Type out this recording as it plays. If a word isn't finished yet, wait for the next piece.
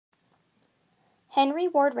Henry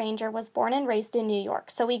Ward Ranger was born and raised in New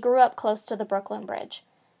York, so he grew up close to the Brooklyn Bridge.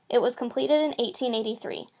 It was completed in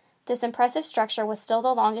 1883. This impressive structure was still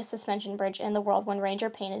the longest suspension bridge in the world when Ranger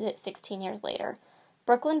painted it 16 years later.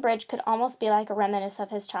 Brooklyn Bridge could almost be like a reminiscence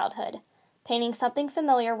of his childhood. Painting something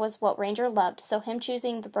familiar was what Ranger loved, so him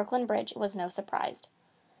choosing the Brooklyn Bridge was no surprise.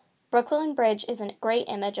 Brooklyn Bridge is a great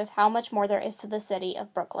image of how much more there is to the city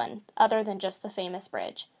of Brooklyn, other than just the famous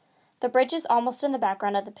bridge. The bridge is almost in the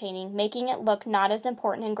background of the painting, making it look not as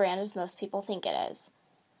important and grand as most people think it is.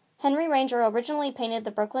 Henry Ranger originally painted the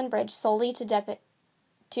Brooklyn Bridge solely to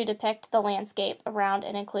depict the landscape around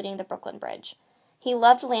and including the Brooklyn Bridge. He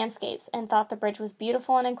loved landscapes and thought the bridge was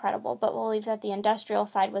beautiful and incredible, but believed that the industrial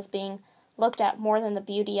side was being looked at more than the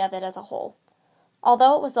beauty of it as a whole.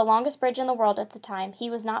 Although it was the longest bridge in the world at the time, he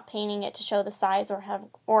was not painting it to show the size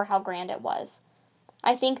or how grand it was.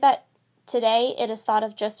 I think that today it is thought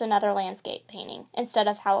of just another landscape painting, instead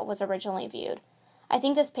of how it was originally viewed. I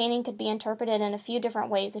think this painting could be interpreted in a few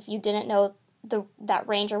different ways if you didn't know that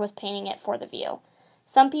Ranger was painting it for the view.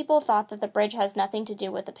 Some people thought that the bridge has nothing to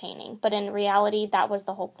do with the painting, but in reality that was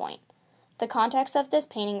the whole point. The context of this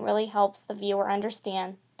painting really helps the viewer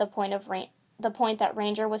understand the point that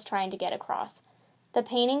Ranger was trying to get across. The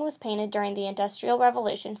painting was painted during the Industrial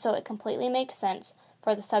Revolution, so it completely makes sense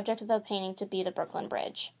for the subject of the painting to be the Brooklyn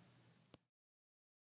Bridge.